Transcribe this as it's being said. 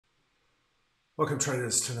Welcome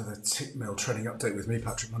traders to another tick mill trading update with me,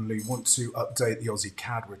 Patrick Munley. Want to update the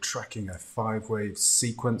AUDCAD. We're tracking a 5-wave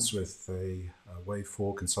sequence with a wave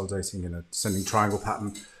 4 consolidating in a descending triangle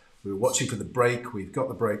pattern. We were watching for the break. We've got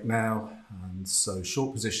the break now, and so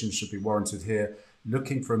short positions should be warranted here.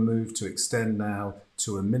 Looking for a move to extend now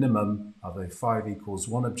to a minimum of a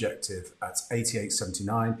 5=1 objective at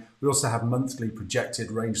 88.79. We also have monthly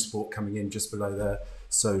projected range support coming in just below there.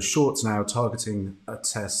 So shorts now targeting a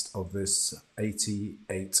test of this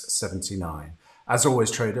 88.79. As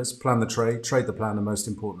always, traders, plan the trade, trade the plan, and most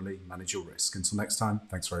importantly, manage your risk. Until next time,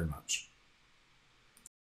 thanks very much.